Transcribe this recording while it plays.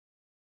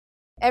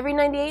Every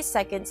 98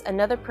 seconds,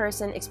 another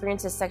person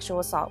experiences sexual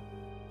assault.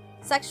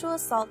 Sexual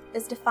assault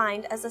is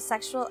defined as a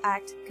sexual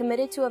act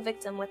committed to a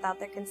victim without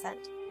their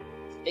consent.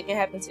 It can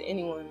happen to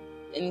anyone,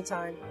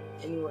 anytime,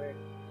 anywhere.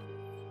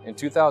 In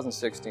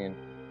 2016,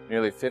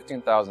 nearly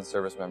 15,000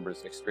 service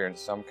members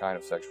experienced some kind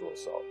of sexual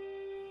assault.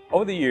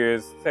 Over the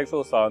years, sexual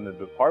assault in the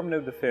Department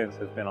of Defense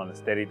has been on a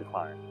steady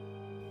decline.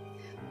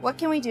 What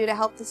can we do to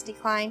help this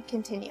decline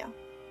continue?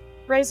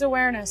 Raise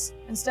awareness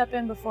and step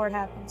in before it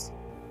happens.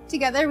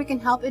 Together, we can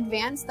help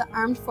advance the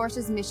Armed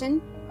Forces mission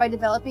by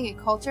developing a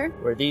culture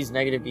where these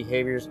negative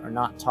behaviors are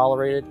not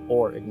tolerated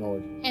or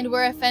ignored, and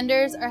where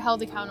offenders are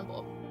held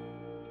accountable.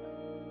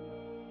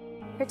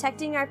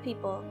 Protecting our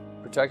people.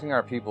 Protecting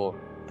our people.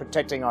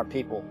 Protecting our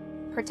people.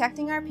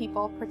 Protecting our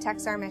people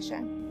protects our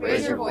mission.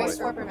 Raise your voice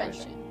for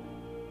prevention.